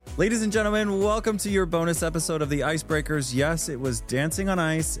Ladies and gentlemen, welcome to your bonus episode of The Icebreakers. Yes, it was Dancing on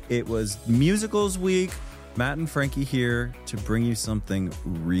Ice. It was Musicals Week. Matt and Frankie here to bring you something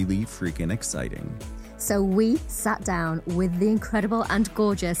really freaking exciting. So we sat down with the incredible and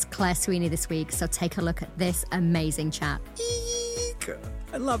gorgeous Claire Sweeney this week. So take a look at this amazing chat. Eek!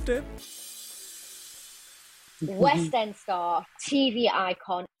 I loved it. West End star, TV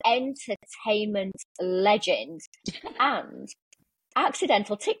icon, entertainment legend, and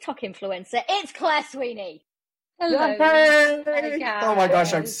accidental TikTok influencer. It's Claire Sweeney. Hello. Hey! Oh my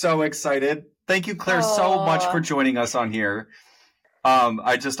gosh, I'm so excited. Thank you, Claire, so much for joining us on here.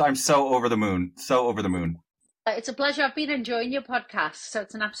 I'm so over the moon. So over the moon. It's a pleasure. I've been enjoying your podcast, so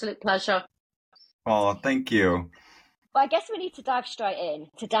it's an absolute pleasure. Oh, thank you. Well, I guess we need to dive straight in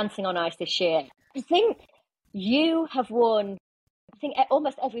to Dancing on Ice this year. I think you have won,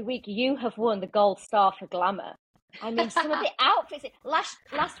 almost every week you have won the gold star for glamour. I mean, some of the outfits.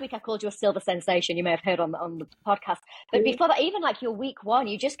 Last week I called you a silver sensation. You may have heard on the podcast. But before that, even like your week one,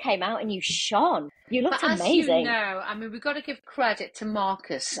 you just came out and you shone. You looked amazing. As you know, I mean, we've got to give credit to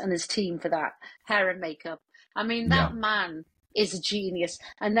Marcus and his team for that hair and makeup. I mean, that man is a genius.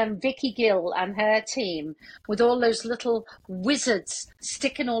 And then Vicky Gill and her team with all those little wizards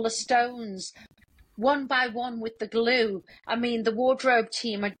sticking all the stones one by one with the glue. I mean, the wardrobe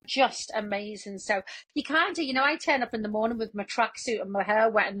team are just amazing. So you kind of, I turn up in the morning with my tracksuit and my hair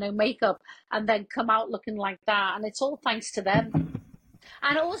wet and no makeup and then come out looking like that. And it's all thanks to them.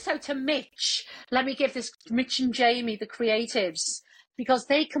 And also to Mitch. Let me give this, Mitch and Jamie, the creatives, because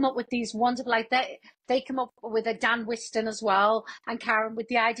they come up with these wonderful, they come up with a Dan Whiston as well, and Karen with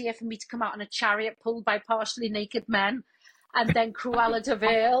the idea for me to come out in a chariot pulled by partially naked men, and then Cruella de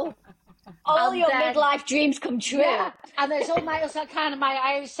Vil. All your midlife dreams come true. Yeah. And there's all I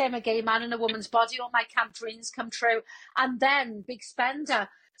always say I'm a gay man in a woman's body, all my camp dreams come true. And then Big Spender.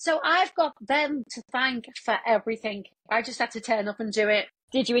 So I've got them to thank for everything. I just had to turn up and do it.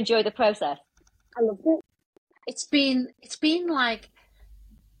 Did you enjoy the process? I loved it. It's been like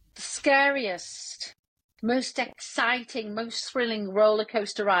the scariest, most exciting, most thrilling roller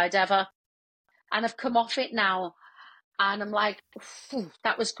coaster ride ever. And I've come off it now. And I'm like,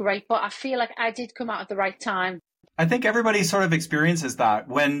 that was great. But I feel like I did come out at the right time. I think everybody sort of experiences that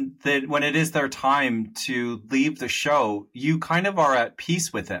when it is their time to leave the show, you kind of are at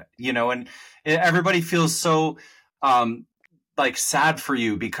peace with it, and everybody feels so sad for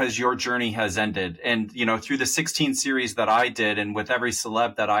you because your journey has ended. And, through the 16 series that I did and with every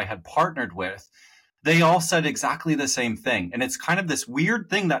celeb that I had partnered with, they all said exactly the same thing. And it's kind of this weird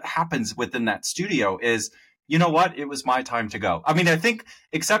thing that happens within that studio is, you know what? It was my time to go. I mean, I think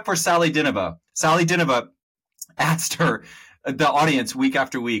except for Sally Dinova asked the audience week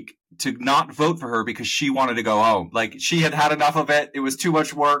after week to not vote for her because she wanted to go home. Like she had had enough of it. It was too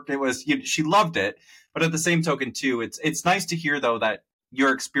much work. She loved it. But at the same token too, it's nice to hear though that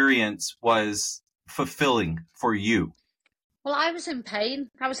your experience was fulfilling for you. Well, I was in pain.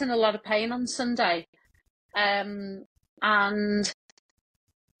 I was in a lot of pain on Sunday. And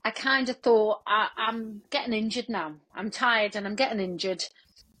I kind of thought, I'm getting injured now. I'm tired and I'm getting injured.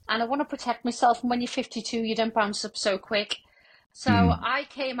 And I want to protect myself. And when you're 52, you don't bounce up so quick. So I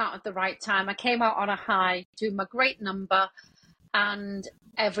came out at the right time. I came out on a high, doing my great number, and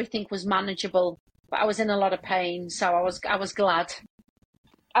everything was manageable. But I was in a lot of pain, so I was glad.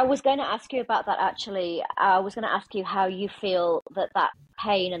 I was going to ask you about that, actually. I was going to ask you how you feel that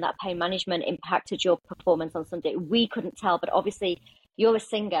pain and that pain management impacted your performance on Sunday. We couldn't tell, but obviously you're a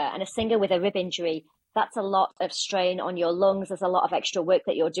singer, and a singer with a rib injury, that's a lot of strain on your lungs. There's a lot of extra work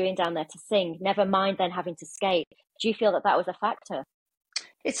that you're doing down there to sing, never mind then having to skate. Do you feel that was a factor?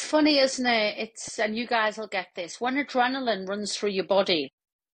 It's funny, isn't it? And you guys will get this. When adrenaline runs through your body,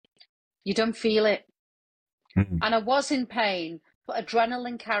 you don't feel it. Mm-hmm. And I was in pain, but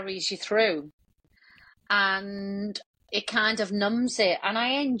adrenaline carries you through. And it kind of numbs it. And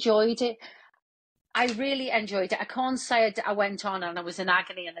I enjoyed it. I really enjoyed it. I can't say I went on and I was in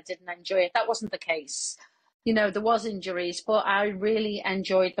agony and I didn't enjoy it. That wasn't the case. There was injuries, but I really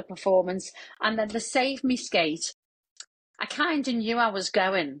enjoyed the performance. And then the Save Me skate, I kind of knew I was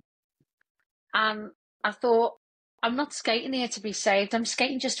going. And I thought, I'm not skating here to be saved. I'm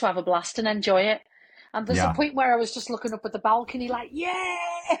skating just to have a blast and enjoy it. And there's a point where I was just looking up at the balcony like, yeah,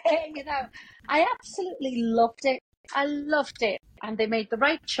 I absolutely loved it. I loved it. And they made the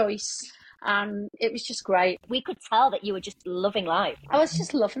right choice. And it was just great. We could tell that you were just loving life. I was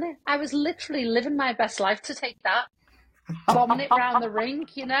just loving it. I was literally living my best life to take that, bombing it round the rink,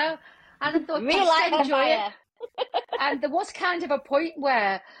 And I thought, real life enjoy it. And there was kind of a point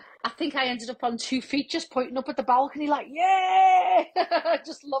where I think I ended up on 2 feet, just pointing up at the balcony, like, yeah,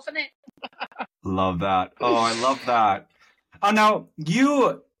 just loving it. Love that. Oh, I love that. Oh, now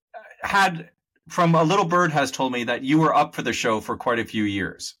you had, from a little bird has told me that you were up for the show for quite a few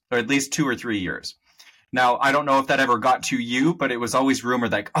years, or at least 2 or 3 years. Now, I don't know if that ever got to you, but it was always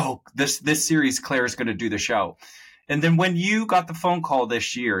rumored like, oh, this series, Claire's going to do the show. And then when you got the phone call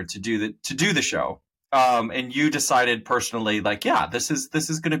this year to do the show, and you decided personally, like, yeah, this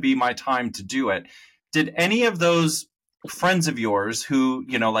is going to be my time to do it. Did any of those friends of yours who,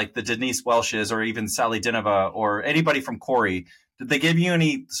 you know, like the Denise Welsh's or even Sally Dinova or anybody from Corey, did they give you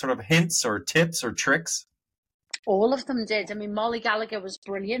any sort of hints or tips or tricks? All of them did. I mean, Molly Gallagher was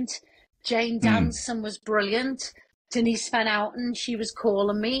brilliant. Jane Danson was brilliant. Denise Van Outen, she was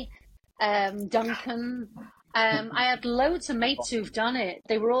calling me. Duncan. I had loads of mates who've done it.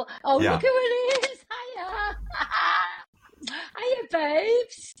 They were all, look who it is. Hiya. Hiya,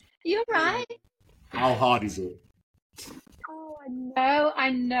 babes. You all right? How hard is it? Oh, I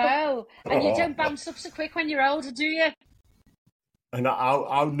know. And you don't bounce up so quick when you're older, do you? And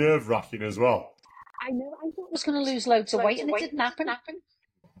how nerve-wracking as well. I know. I thought I was going to lose loads of weight, and it didn't happen.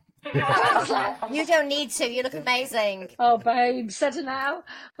 You don't need to. You look amazing. Oh, babes, I don't know.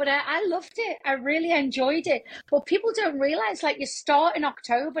 But I loved it. I really enjoyed it. But people don't realise, like, you start in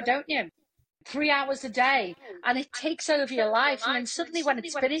October, don't you? 3 hours a day. And it takes over your life. And then suddenly when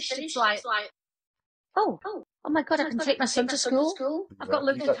it's finished, it's like, oh my God, I can take my son to school. I've got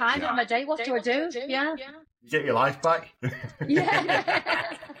loads of time in my day. What do I do? Yeah. You get your life back.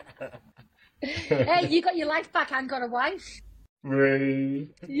 Yeah. Hey, you got your life back and got a wife.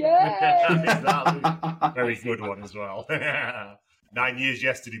 Yeah. Exactly. Very good one as well. 9 years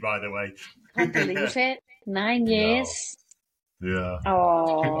yesterday, by the way. Can't believe it. 9 years. No. Yeah.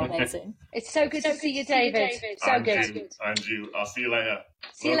 Oh, amazing. It's so good to see you, David. So good. And you. I'll see you later.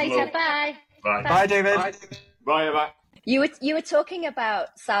 See you later. Bye. Bye. Bye, David. Bye. Bye. You were talking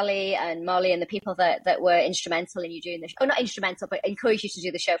about Sally and Molly and the people that were instrumental in you doing the show. Oh, not instrumental, but encouraged you to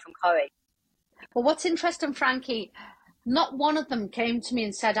do the show from Corrie. Well, what's interesting, Frankie, not one of them came to me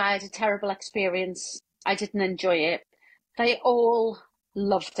and said I had a terrible experience. I didn't enjoy it. They all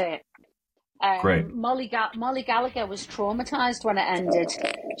loved it. Great. Molly Gallagher was traumatized when it ended.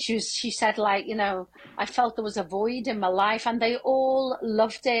 She said, like, you know, I felt there was a void in my life, and they all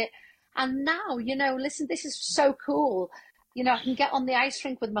loved it. And now, you know, listen, this is so cool. You know, I can get on the ice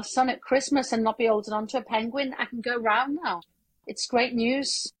rink with my son at Christmas and not be holding on to a penguin. I can go round now. It's great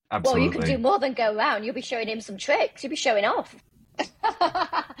news. Absolutely. Well, you can do more than go round. You'll be showing him some tricks. You'll be showing off.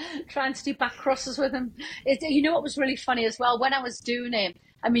 Trying to do back crosses with him. You know what was really funny as well? When I was doing it,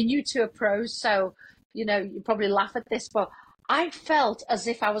 I mean, you two are pros, so, you know, you probably laugh at this, but I felt as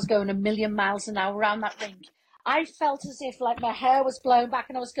if I was going 1,000,000 miles an hour around that rink. I felt as if, like, my hair was blown back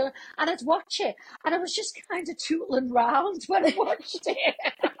and I was going, and I'd watch it, and I was just kind of tootling round when I watched it.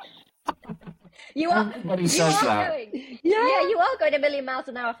 You are. Everybody says that. Yeah, you are going 1,000,000 miles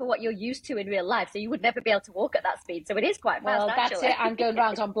an hour for what you're used to in real life, so you would never be able to walk at that speed. So it is quite fast. Well, that's actually. it. I'm going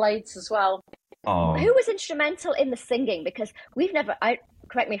round on blades as well. Oh. Who was instrumental in the singing? Because we've never.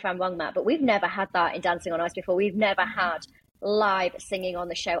 Correct me if I'm wrong, Matt, but we've never had that in Dancing on Ice before. We've never had live singing on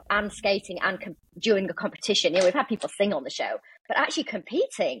the show and skating and during a competition. You know, we've had people sing on the show, but actually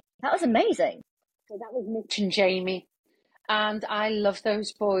competing, that was amazing. So that was Mitch and Jamie. And I love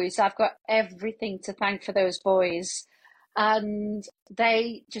those boys. I've got everything to thank for those boys. And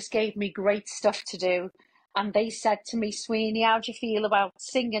they just gave me great stuff to do. And they said to me, Sweeney, how do you feel about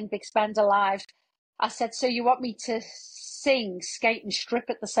singing Big Spender live? I said, so you want me to sing, skate and strip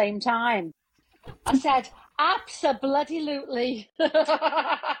at the same time? I said, abso-bloody-lutely.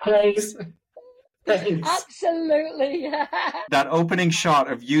 Please. Absolutely. That opening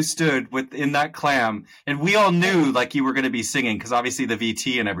shot of you stood in that clam, and we all knew like you were going to be singing because obviously the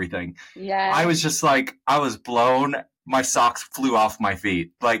VT and everything. Yeah. I was just like, I was blown. My socks flew off my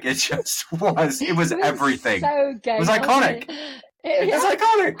feet. Like it just was. It was everything. So gay, it was iconic. It was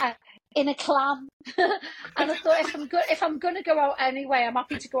iconic. In a clam. And I thought, if I'm going to go out anyway, I'm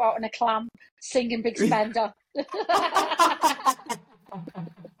happy to go out in a clam singing Big Spender.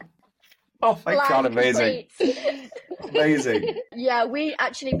 Oh my God, amazing. Amazing. Yeah, we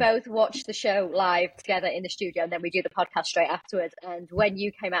actually both watched the show live together in the studio, and then we do the podcast straight afterwards. And when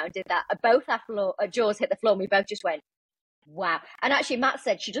you came out and did that, both our jaws hit the floor, and we both just went, wow. And actually, Matt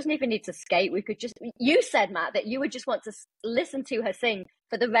said she doesn't even need to skate. You said, Matt, that you would just want to listen to her sing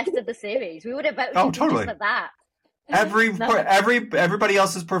for the rest of the series. We would have voted totally. just for that. Everybody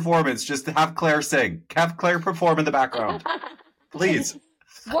else's performance, just to have Claire sing. Have Claire perform in the background. Please.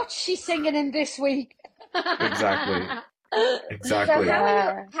 What's she singing in this week? Exactly. Exactly.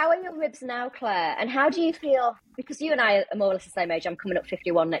 So how are your ribs now, Claire? And how do you feel? Because you and I are more or less the same age. I'm coming up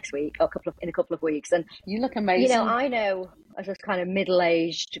 51 next week, or in a couple of weeks. And you look amazing. I know as a kind of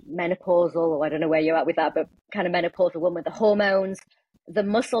middle-aged menopausal, or I don't know where you're at with that, but kind of menopausal woman with the hormones, the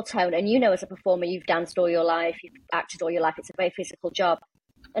muscle tone. And as a performer, you've danced all your life, you've acted all your life. It's a very physical job.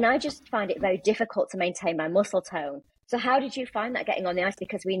 And I just find it very difficult to maintain my muscle tone. So how did you find that getting on the ice?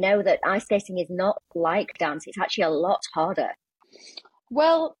 Because we know that ice skating is not like dance. It's actually a lot harder.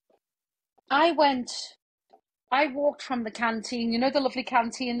 Well, I walked from the canteen, the lovely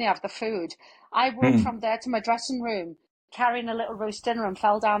canteen they have the food. I walked from there to my dressing room, carrying a little roast dinner, and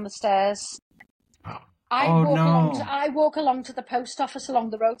fell down the stairs. I walk along to the post office along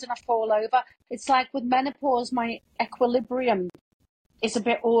the road and I fall over. It's like with menopause, my equilibrium is a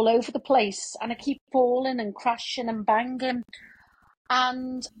bit all over the place, and I keep falling and crashing and banging.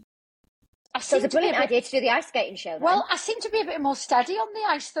 And so it's a brilliant idea to do the ice skating show. Then. Well, I seem to be a bit more steady on the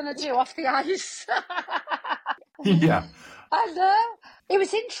ice than I do off the ice. Yeah. I know. It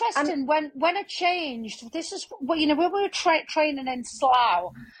was interesting when I changed. This is when we were training in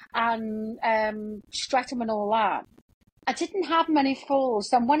Slough and Streatham and all that. I didn't have many falls.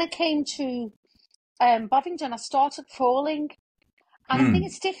 Then when I came to Bovingdon, I started falling. And I think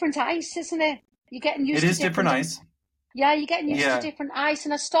it's different ice, isn't it? You're getting used to It is different ice. Yeah, you're getting used to different ice.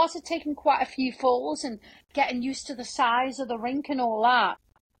 And I started taking quite a few falls and getting used to the size of the rink and all that.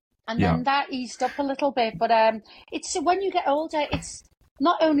 And then that eased up a little bit. But it's when you get older, it's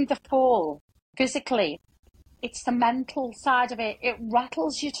not only the fall physically, it's the mental side of it. It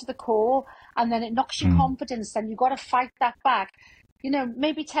rattles you to the core, and then it knocks your confidence. Then you've got to fight that back.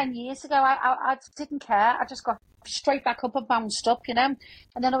 Maybe 10 years ago, I didn't care. I just got straight back up and bounced up, and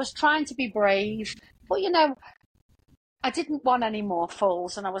then I was trying to be brave, but I didn't want any more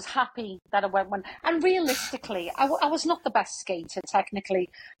falls, and I was happy that I went one. And realistically, I was not the best skater technically.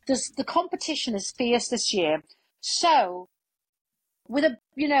 The competition is fierce this year, so with a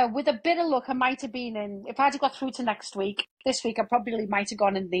bit of luck, I might have been in. If I'd have got through to this week I probably might have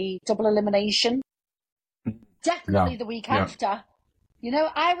gone in the double elimination. Definitely the week after.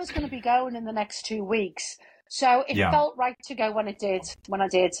 I was going to be going in the next 2 weeks. So it felt right to go when I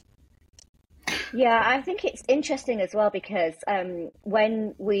did. Yeah, I think it's interesting as well because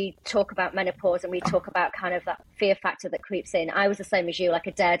when we talk about menopause and we talk about kind of that fear factor that creeps in, I was the same as you, like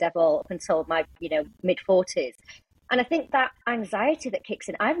a daredevil up until my, mid-40s. And I think that anxiety that kicks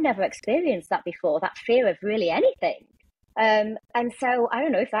in, I've never experienced that before, that fear of really anything. And so I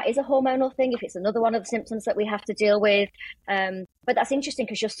don't know if that is a hormonal thing, if it's another one of the symptoms that we have to deal with. But that's interesting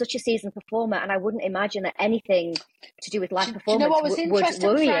because you're such a seasoned performer, and I wouldn't imagine that anything to do with live performance what was interesting,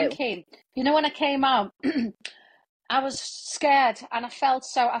 would worry Frankie? When I came out, I was scared, and I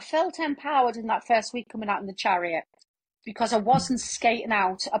felt empowered in that first week coming out in the chariot because I wasn't skating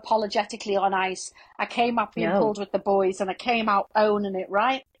out apologetically on ice. I came out being pulled with the boys, and I came out owning it,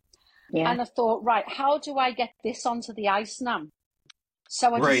 right? Yeah. And I thought, right, how do I get this onto the ice now?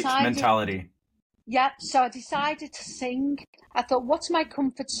 So I decided mentality. Yeah, so I decided to sing. I thought, what's my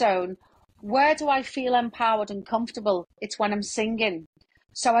comfort zone? Where do I feel empowered and comfortable? It's when I'm singing.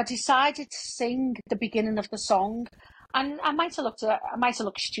 So I decided to sing the beginning of the song. And I might have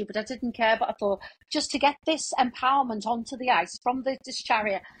looked stupid. I didn't care, but I thought just to get this empowerment onto the ice from this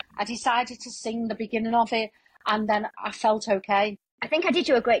chariot, I decided to sing the beginning of it, and then I felt okay. I think I did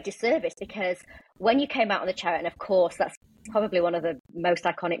you a great disservice because when you came out on the chariot, and of course that's probably one of the most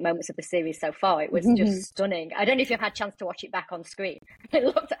iconic moments of the series so far. It was just stunning. I don't know if you've had a chance to watch it back on screen. It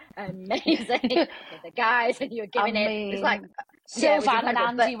looked amazing. The guys, and you were giving it was like Sylvan and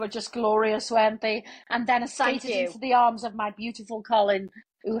Andy were just glorious, weren't they? And then I skated into the arms of my beautiful Colin,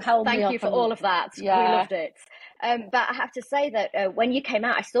 who held me up. Thank you for all of that. Yeah. We loved it. But I have to say that when you came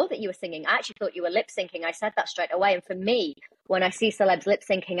out, I saw that you were singing. I actually thought you were lip syncing. I said that straight away. And for me, when I see celebs lip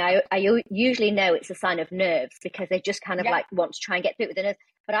syncing, I usually know it's a sign of nerves because they just kind of like want to try and get through it with the nerves.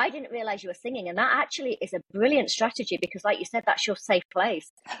 But I didn't realize you were singing. And that actually is a brilliant strategy because, like you said, that's your safe place.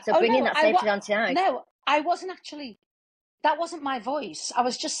 So bringing that safety onto the ice. No, I wasn't actually. That wasn't my voice. I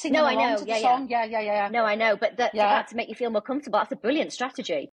was just singing along to the song. Yeah. No, I know. But that to make you feel more comfortable, that's a brilliant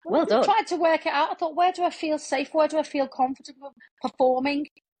strategy. Well done. I tried to work it out. I thought, where do I feel safe? Where do I feel comfortable performing?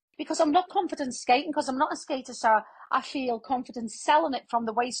 Because I'm not confident skating, because I'm not a skater, so I feel confident selling it from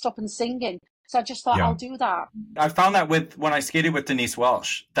the waist up and singing. So I just thought, I'll do that. I found that when I skated with Denise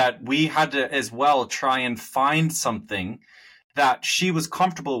Welsh, that we had to as well try and find something that she was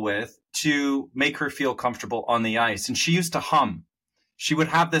comfortable with to make her feel comfortable on the ice. And she used to hum. she would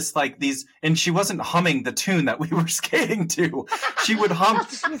have this like these, and she wasn't humming the tune that we were skating to. She would hum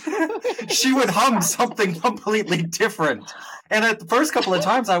something completely different. And at the first couple of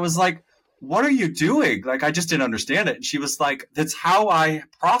times I was like, what are you doing? Like, I just didn't understand it. And she was like, that's how I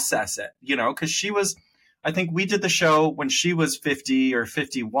process it, you know, because I think we did the show when she was 50 or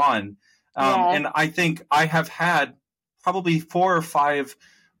 51. And I think I have had probably 4 or 5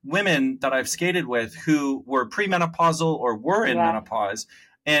 women that I've skated with who were premenopausal or were in menopause.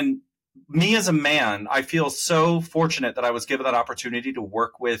 And me as a man, I feel so fortunate that I was given that opportunity to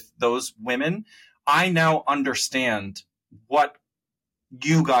work with those women. I now understand what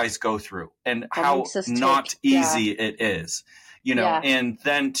you guys go through and how not easy it is, you know, and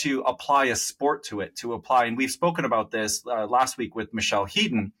then to apply a sport to it, and we've spoken about this last week with Michelle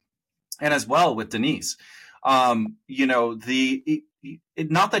Heaton and as well with Denise. You know,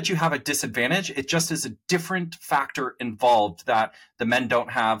 not that you have a disadvantage, it just is a different factor involved that the men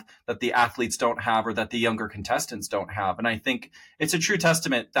don't have, that the athletes don't have, or that the younger contestants don't have. And I think it's a true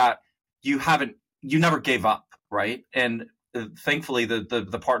testament that you never gave up, right? And thankfully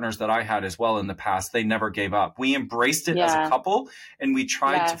the partners that I had as well in the past, they never gave up. We embraced it as a couple, and we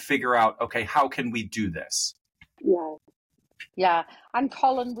tried to figure out, okay, how can we do this? Yeah. And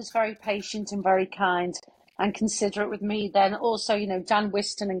Colin was very patient and very kind and considerate with me. Then also, you know, Dan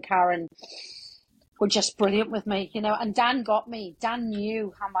Whiston and Karen were just brilliant with me, you know, and Dan got me. Dan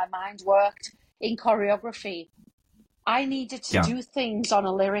knew how my mind worked in choreography. I needed to do things on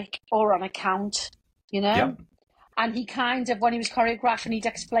a lyric or on a count, you know? Yep. And he kind of, when he was choreographing, he'd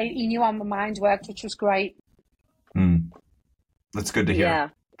explain, he knew how my mind worked, which was great. That's good to hear. Yeah.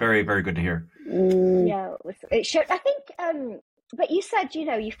 Very, very good to hear. Yeah, it showed. I think, but you said, you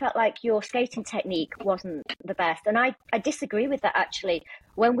know, you felt like your skating technique wasn't the best. And I disagree with that, actually.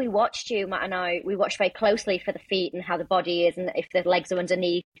 When we watched you, Matt and I, we watched very closely for the feet and how the body is and if the legs are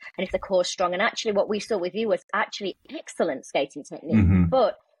underneath and if the core's strong. And actually what we saw with you was actually excellent skating technique.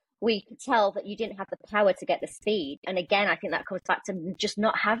 But we could tell that you didn't have the power to get the speed. And again, I think that comes back to just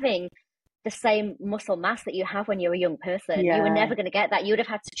not having the same muscle mass that you have when you're a young person. You were never going to get that. You would have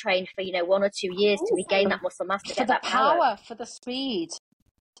had to train for, you know, 1 or 2 years to regain that muscle mass to get that power. For the speed.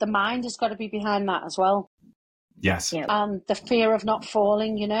 The mind has got to be behind that as well. Yes. And the fear of not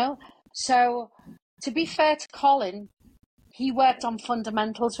falling, you know. So to be fair to Colin, he worked on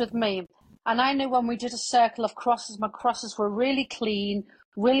fundamentals with me. And I knew when we did a circle of crosses, my crosses were really clean,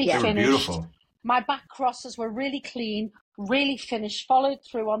 really finished. Beautiful. My back crosses were really clean, really finished, followed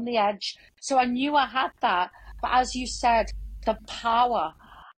through on the edge. So I knew I had that. But as you said, the power.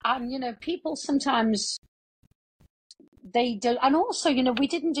 And, you know, people sometimes, they do. And also, you know, we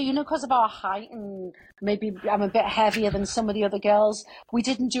didn't do, you know, because of our height and maybe I'm a bit heavier than some of the other girls, we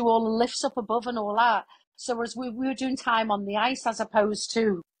didn't do all the lifts up above and all that. So as we were doing time on the ice as opposed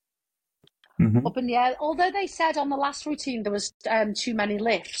to up in the air. Although they said on the last routine there was too many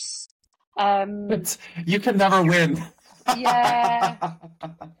lifts. You can never win. Yeah.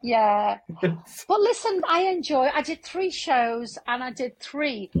 But listen, I did 3 shows and I did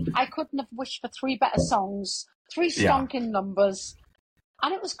 3. I couldn't have wished for 3 better songs, 3 stonking numbers.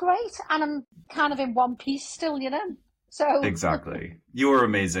 And it was great. And I'm kind of in one piece still, you know. So exactly. You were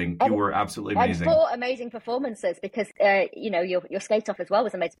amazing. You were absolutely amazing. And 4 amazing performances because, you know, your skate off as well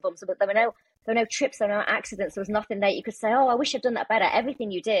was an amazing performance. But there were no trips, there were no accidents. There was nothing that you could say, oh, I wish I'd done that better. Everything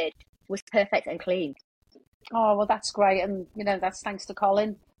you did was perfect and clean. Oh, well, that's great. And, you know, that's thanks to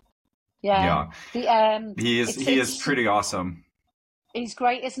Colin. Yeah. He is pretty awesome. He's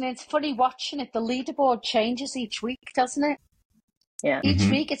great, isn't it? It's funny watching it. The leaderboard changes each week, doesn't it? Yeah. Each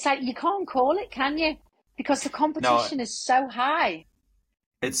week, it's like, you can't call it, can you? Because the competition is so high.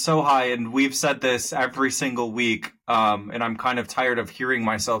 It's so high, and we've said this every single week, and I'm kind of tired of hearing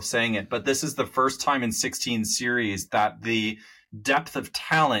myself saying it, but this is the first time in 16 series that the depth of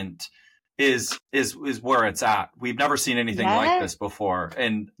talent is where it's at. We've never seen anything like this before.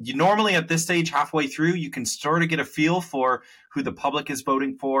 And you normally at this stage, halfway through, you can sort of get a feel for who the public is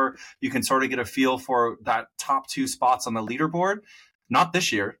voting for. You can sort of get a feel for that top 2 spots on the leaderboard. Not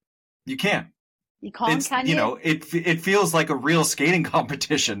this year. You can't. You can't, can you? You know, it feels like a real skating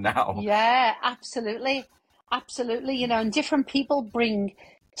competition now. Yeah, absolutely. Absolutely. You know, and different people bring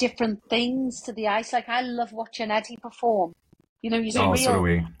different things to the ice. Like, I love watching Eddie perform. You know, he's a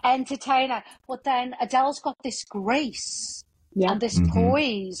real entertainer. But then Adele's got this grace and this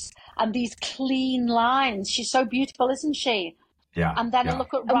poise and these clean lines. She's so beautiful, isn't she? Yeah. And then I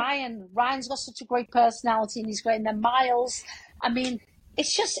look at Ryan. Ryan's got such a great personality and he's great. And then Miles, I mean,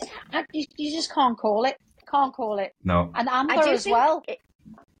 it's just, you just can't call it. Can't call it. No. And Amber as well.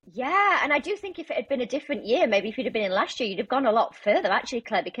 Yeah, and I do think if it had been a different year, maybe if you'd have been in last year, you'd have gone a lot further, actually,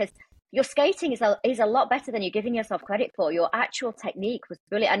 Claire, because your skating is a lot better than you're giving yourself credit for. Your actual technique was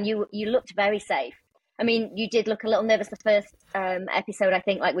brilliant, and you looked very safe. I mean, you did look a little nervous the first episode, I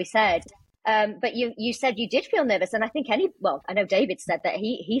think, like we said. But you said you did feel nervous, and I think I know David said that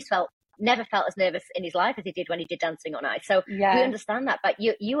he's never felt as nervous in his life as he did when he did Dancing on Ice. So we understand that, but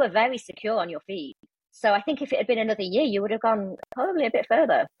you were very secure on your feet. So I think if it had been another year, you would have gone probably a bit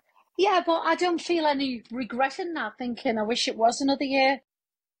further. Yeah, but I don't feel any regret in that, thinking I wish it was another year.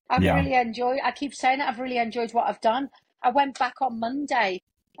 I keep saying it, I've really enjoyed what I've done. I went back on Monday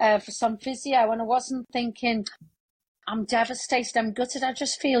for some physio, and I wasn't thinking, I'm devastated, I'm gutted. I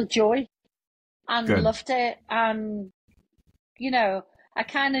just feel joy and loved it. And, I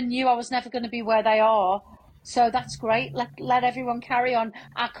kind of knew I was never going to be where they are. So that's great. Let everyone carry on.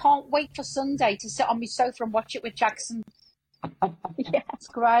 I can't wait for Sunday to sit on my sofa and watch it with Jackson. Yeah, it's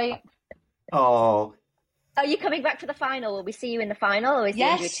great. Oh. Are you coming back for the final? Will we see you in the final, or is the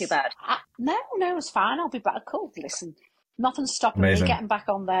injury too bad? No, it's fine. I'll be back. Cool. Listen, nothing's stopping me getting back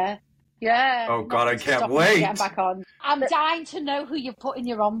on there. Yeah. Oh, God, I can't wait. Getting back on. I'm dying to know who you put in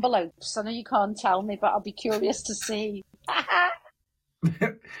your envelopes. I know you can't tell me, but I'll be curious to see.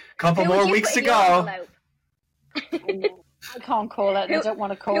 Couple more weeks to go. I can't call it. I don't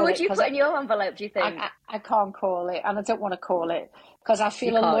want to call it. Who would you put in your envelope, do you think? I can't call it, and I don't want to call it because I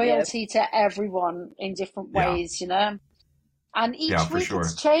feel a loyalty to everyone in different ways, And each week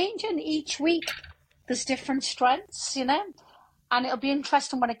it's changing. Each week there's different strengths, And it'll be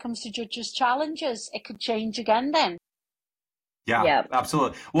interesting when it comes to judges' challenges. It could change again then. Yeah,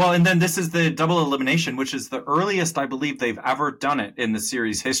 absolutely. Well, and then this is the double elimination, which is the earliest, I believe, they've ever done it in the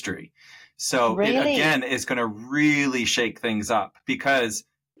series history. So it, again, is going to really shake things up because,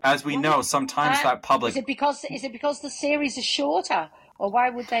 as we know, sometimes that public... Is it because the series is shorter? Or why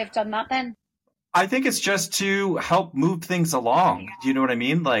would they have done that then? I think it's just to help move things along. Do you know what I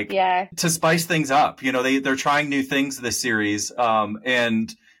mean? To spice things up. They're trying new things this series,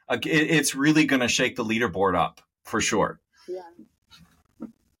 and it's really going to shake the leaderboard up for sure.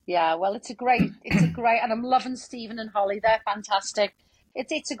 Yeah. Well, it's a great, and I'm loving Stephen and Holly. They're fantastic.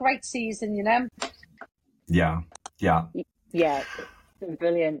 It's a great season, Yeah. Yeah,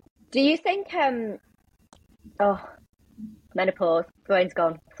 brilliant. Do you think? Menopause. Brain's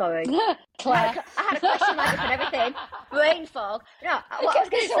gone. Sorry. Claire. I had a question like this and everything. Brain fog. No, what I was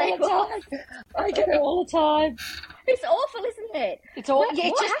going to say was... I get it all the time. It's awful, isn't it? It's all.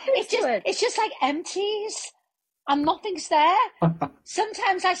 It's just like empties. And nothing's there.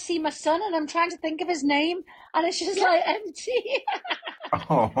 Sometimes I see my son and I'm trying to think of his name and it's just like empty.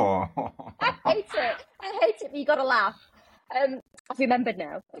 I hate it, but you got to laugh. I've remembered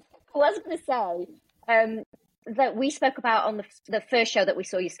now. I was going to say that we spoke about on the first show that we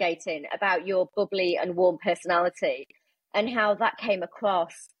saw you skating about your bubbly and warm personality and how that came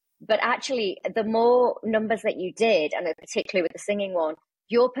across. But actually, the more numbers that you did, and particularly with the singing one,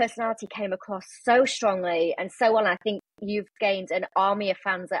 your personality came across so strongly and so well. I think you've gained an army of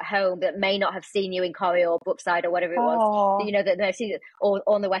fans at home that may not have seen you in Corrie or Brookside or whatever it was, that they've seen it, or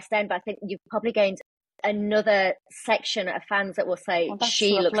on the West End. But I think you've probably gained another section of fans that will say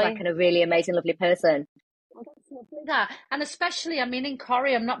she looks like a really amazing, lovely person. Well, that's lovely. And especially, in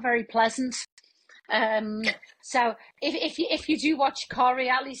Corrie, I'm not very pleasant. So if you do watch Corrie,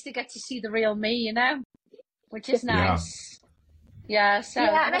 at least you get to see the real me, which is nice. Yeah,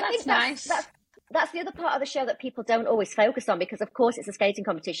 and I think that's nice. That's the other part of the show that people don't always focus on because, of course, it's a skating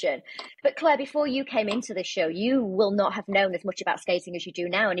competition. But Claire, before you came into this show, you will not have known as much about skating as you do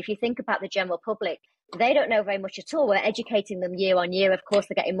now. And if you think about the general public, they don't know very much at all. We're educating them year on year. Of course,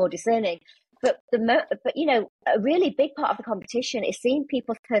 they're getting more discerning. But a really big part of the competition is seeing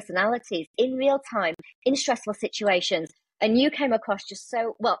people's personalities in real time, in stressful situations. And you came across just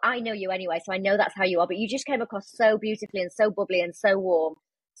so, well, I know you anyway, so I know that's how you are, but you just came across so beautifully and so bubbly and so warm.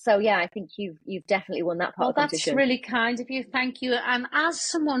 So, yeah, I think you've definitely won that part of the competition. Well, that's really kind of you. Thank you. And as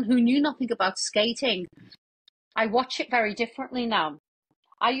someone who knew nothing about skating, I watch it very differently now.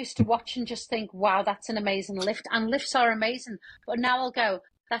 I used to watch and just think, wow, that's an amazing lift. And lifts are amazing. But now I'll go,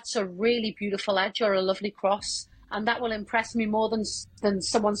 that's a really beautiful edge or a lovely cross. And that will impress me more than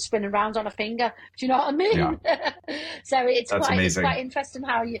someone spinning around on a finger. Do you know what I mean? Yeah. So it's quite interesting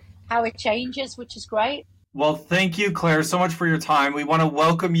how it changes, which is great. Well, thank you, Claire, so much for your time. We want to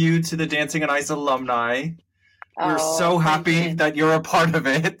welcome you to the Dancing on Ice alumni. We're so happy that you're a part of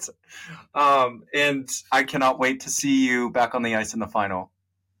it. And I cannot wait to see you back on the ice in the final.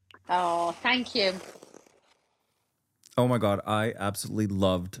 Oh, thank you. Oh, my God. I absolutely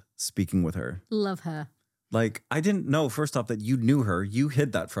loved speaking with her. Love her. Like, I didn't know, first off, that you knew her. You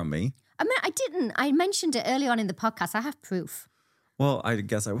hid that from me. I mean, I didn't. I mentioned it early on in the podcast. I have proof. Well, I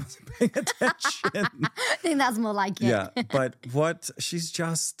guess I wasn't paying attention. I think that's more like it. Yeah, but she's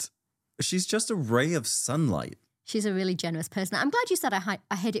just a ray of sunlight. She's a really generous person. I'm glad you said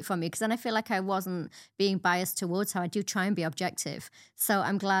I hid it from you, because then I feel like I wasn't being biased towards her. I do try and be objective. So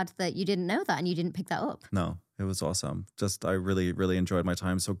I'm glad that you didn't know that and you didn't pick that up. No, it was awesome. I really, really enjoyed my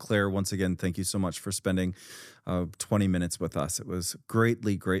time. So Claire, once again, thank you so much for spending 20 minutes with us. It was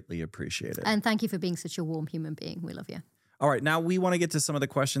greatly, greatly appreciated. And thank you for being such a warm human being. We love you. All right, now we want to get to some of the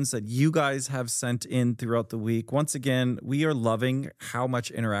questions that you guys have sent in throughout the week. Once again, we are loving how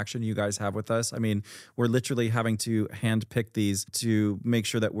much interaction you guys have with us. I mean, we're literally having to handpick these to make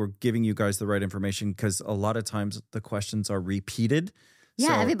sure that we're giving you guys the right information, because a lot of times the questions are repeated.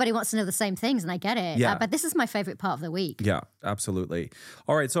 Yeah, So- everybody wants to know the same things, and I get it. Yeah. But this is my favorite part of the week. Yeah, absolutely.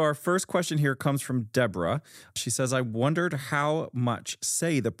 All right, so our first question here comes from Deborah. She says, I wondered how much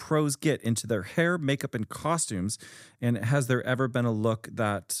say the pros get into their hair, makeup, and costumes, and has there ever been a look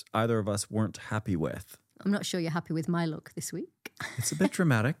that either of us weren't happy with? I'm not sure you're happy with my look this week. It's a bit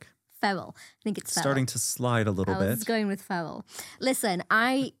dramatic. Feral. I think it's feral. Starting to slide a little I bit. was going with feral. Listen,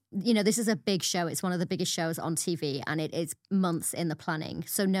 this is a big show. It's one of the biggest shows on TV, and it is months in the planning.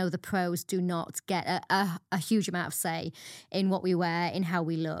 So no, the pros do not get a huge amount of say in what we wear, in how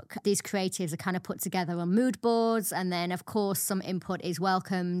we look. These creatives are kind of put together on mood boards, and then of course some input is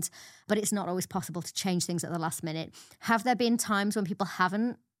welcomed, but it's not always possible to change things at the last minute. Have there been times when people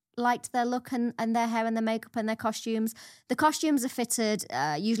haven't liked their look and their hair and their makeup and their costumes? The costumes are fitted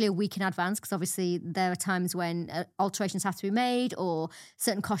usually a week in advance, because obviously there are times when alterations have to be made, or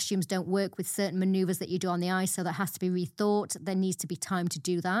certain costumes don't work with certain maneuvers that you do on the ice, so that has to be rethought. There needs to be time to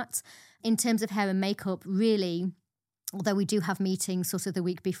do that. In terms of hair and makeup, really, although we do have meetings sort of the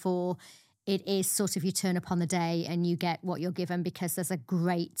week before, it is sort of you turn up on the day and you get what you're given, because there's a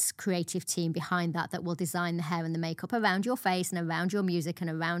great creative team behind that will design the hair and the makeup around your face and around your music and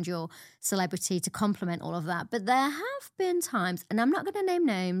around your celebrity to complement all of that. But there have been times, and I'm not going to name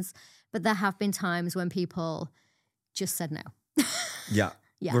names, but there have been times when people just said no. Yeah.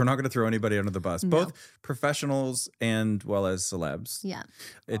 Yeah. We're not going to throw anybody under the bus. No. Both professionals and well as celebs. Yeah.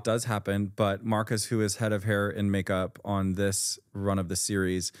 It does happen. But Marcus, who is head of hair and makeup on this run of the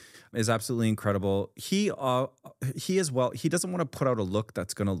series, is absolutely incredible. He as well, he doesn't want to put out a look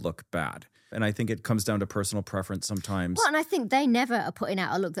that's going to look bad. And I think it comes down to personal preference sometimes. Well, and I think they never are putting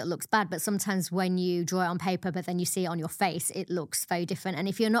out a look that looks bad, but sometimes when you draw it on paper, but then you see it on your face, it looks very different. And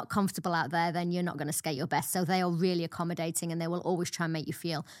if you're not comfortable out there, then you're not going to skate your best. So they are really accommodating, and they will always try and make you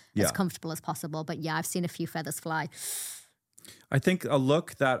feel as comfortable as possible. But yeah, I've seen a few feathers fly. I think a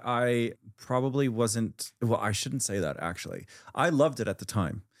look that I probably wasn't, well, I shouldn't say that actually. I loved it at the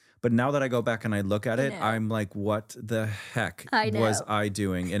time. But now that I go back and I look at it, I'm like, what the heck was I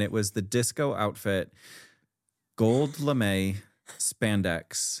doing? And it was the disco outfit, gold lame,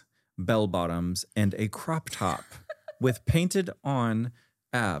 spandex, bell bottoms, and a crop top with painted on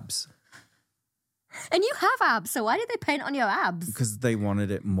abs. And you have abs, so why did they paint on your abs? Because they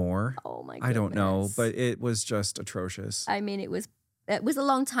wanted it more. Oh my goodness. I don't know, but it was just atrocious. I mean, it was a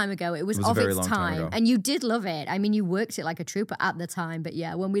long time ago. It was a of very its long time ago. And you did love it. I mean, you worked it like a trooper at the time. But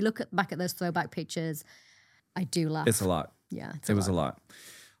yeah, when we look back at those throwback pictures, I do laugh. It's a lot. Yeah, it was a lot.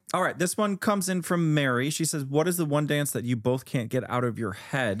 All right, this one comes in from Mary. She says, what is the one dance that you both can't get out of your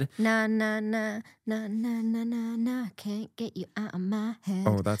head? Na, na, na, na, na, na, na, na, can't get you out of my head.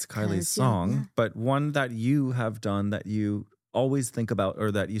 Oh, that's Kylie's song. But one that you have done that you always think about, or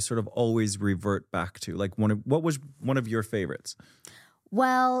that you sort of always revert back to? Like, what was one of your favorites?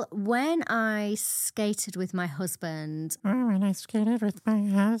 Well, when I skated with my husband. When I skated with my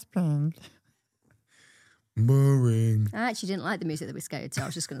husband. Boring. I actually didn't like the music that we skated to, I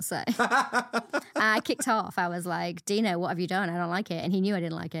was just going to say. I kicked off. I was like, Dino, what have you done? I don't like it. And he knew I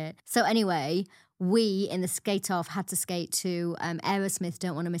didn't like it. So anyway, we in the skate off had to skate to Aerosmith,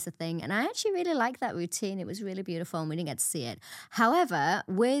 Don't Want to Miss a Thing. And I actually really liked that routine. It was really beautiful and we didn't get to see it. However,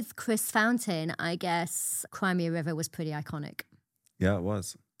 with Chris Fountain, I guess Crimea River was pretty iconic. Yeah, it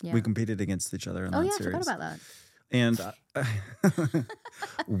was. Yeah. We competed against each other in that series. I forgot about that. And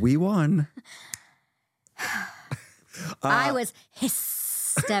we won. I was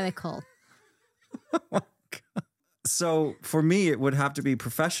hysterical. Oh my God. So for me, it would have to be,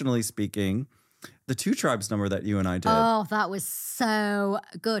 professionally speaking, the Two Tribes number that you and I did. Oh, that was so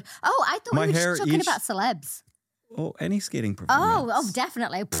good. Oh, I thought we were just talking about celebs. Oh, any skating performance. Oh,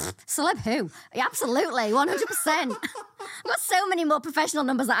 definitely. Celeb who? Absolutely, 100%. I've got so many more professional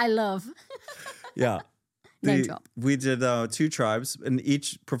numbers that I love. Yeah. Name drop. We did Two Tribes, and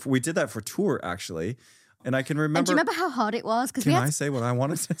we did that for tour, actually. And I can And remember. do you remember how hard it was? Because Can I say what I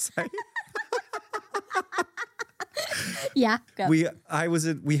wanted to say? Yeah, go. We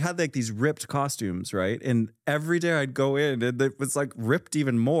had like these ripped costumes, right? And every day I'd go in and it was like ripped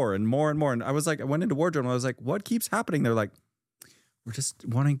even more and more and more. And I went into wardrobe and I was like, what keeps happening? They're like, we're just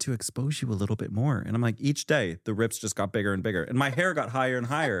wanting to expose you a little bit more. And I'm like, each day the rips just got bigger and bigger. And my hair got higher and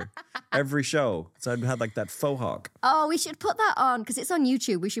higher every show. So I had like that faux hawk. Oh, we should put that on because it's on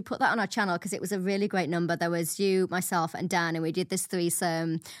YouTube. We should put that on our channel because it was a really great number. There was you, myself, and Dan, and we did this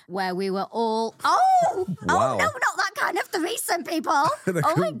threesome where we were all, Wow. oh no, not that kind of threesome, people.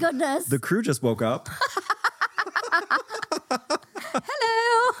 Oh my goodness. The crew just woke up.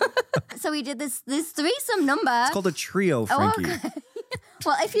 Hello. So we did this threesome number. It's called a trio, Frankie. Oh, okay.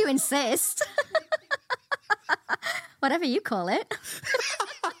 Well, if you insist. Whatever you call it.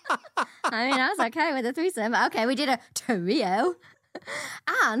 I mean, I was okay with a threesome. Okay, we did a trio.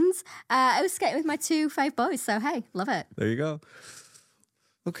 And I was skating with my two fave boys. So, hey, love it. There you go.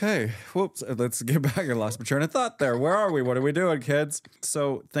 Okay. Whoops. Let's get back. I lost my train of thought there. Where are we? What are we doing, kids?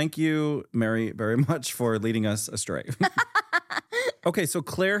 So thank you, Mary, very much for leading us astray. Okay, so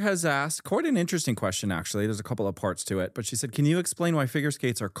Claire has asked quite an interesting question, actually. There's a couple of parts to it. But she said, can you explain why figure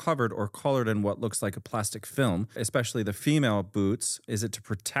skates are covered or colored in what looks like a plastic film, especially the female boots? Is it to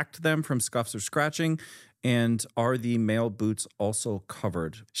protect them from scuffs or scratching? And are the male boots also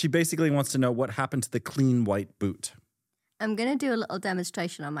covered? She basically wants to know what happened to the clean white boot. I'm going to do a little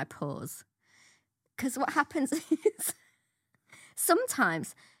demonstration on my paws. Because what happens is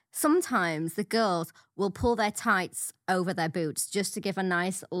sometimes the girls will pull their tights over their boots just to give a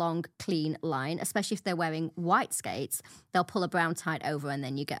nice, long, clean line, especially if they're wearing white skates. They'll pull a brown tight over and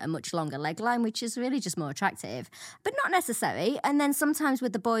then you get a much longer leg line, which is really just more attractive, but not necessary. And then sometimes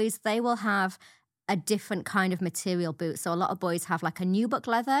with the boys, they will have a different kind of material boot. So a lot of boys have like a nubuck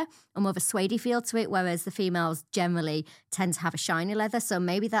leather and more of a suede feel to it, whereas the females generally tend to have a shiny leather. So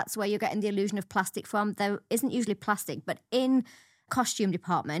maybe that's where you're getting the illusion of plastic from. There isn't usually plastic, but in costume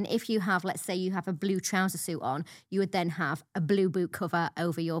department, if you have, let's say you have a blue trouser suit on, you would then have a blue boot cover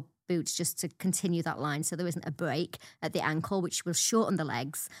over your boots just to continue that line so there isn't a break at the ankle, which will shorten the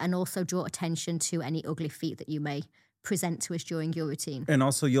legs and also draw attention to any ugly feet that you may present to us during your routine. And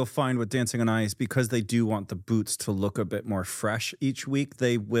also you'll find with Dancing on Ice, because they do want the boots to look a bit more fresh each week,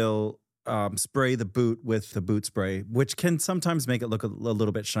 they will spray the boot with the boot spray, which can sometimes make it look a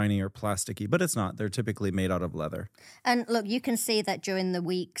little bit shiny or plasticky, but it's not. They're typically made out of leather. And look, you can see that during the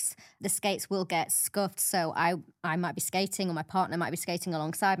weeks, the skates will get scuffed. So I might be skating or my partner might be skating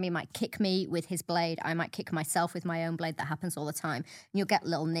alongside me, might kick me with his blade. I might kick myself with my own blade. That happens all the time. And you'll get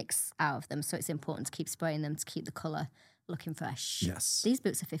little nicks out of them. So it's important to keep spraying them to keep the colour looking fresh. Yes. These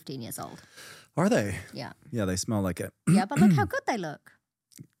boots are 15 years old. Are they? Yeah. Yeah, they smell like it. Yeah, but look how good they look.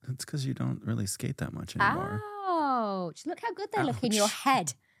 That's because you don't really skate that much anymore. Ouch. Look how good they look in your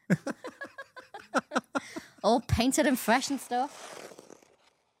head. All painted and fresh and stuff.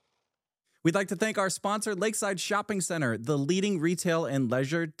 We'd like to thank our sponsor, Lakeside Shopping Centre, the leading retail and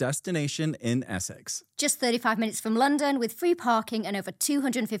leisure destination in Essex. Just 35 minutes from London with free parking and over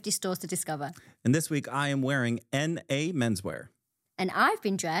 250 stores to discover. And this week I am wearing NA menswear. And I've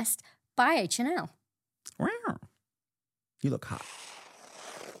been dressed by H&L. Wow. You look hot.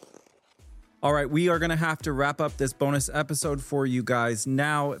 All right, we are going to have to wrap up this bonus episode for you guys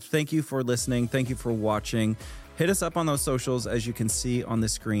now. Thank you for listening. Thank you for watching. Hit us up on those socials, as you can see on the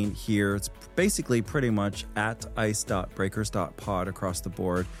screen here. It's basically pretty much at ice.breakers.pod across the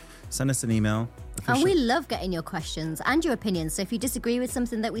board. Send us an email. And we love getting your questions and your opinions. So if you disagree with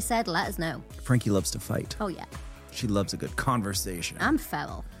something that we said, let us know. Frankie loves to fight. Oh, yeah. She loves a good conversation. I'm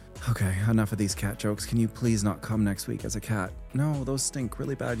feral. Okay, enough of these cat jokes. Can you please not come next week as a cat? No, those stink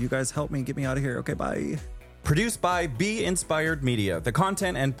really bad. You guys help me. Get me out of here. Okay, bye. Produced by Be Inspired Media, the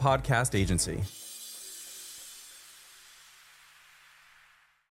content and podcast agency.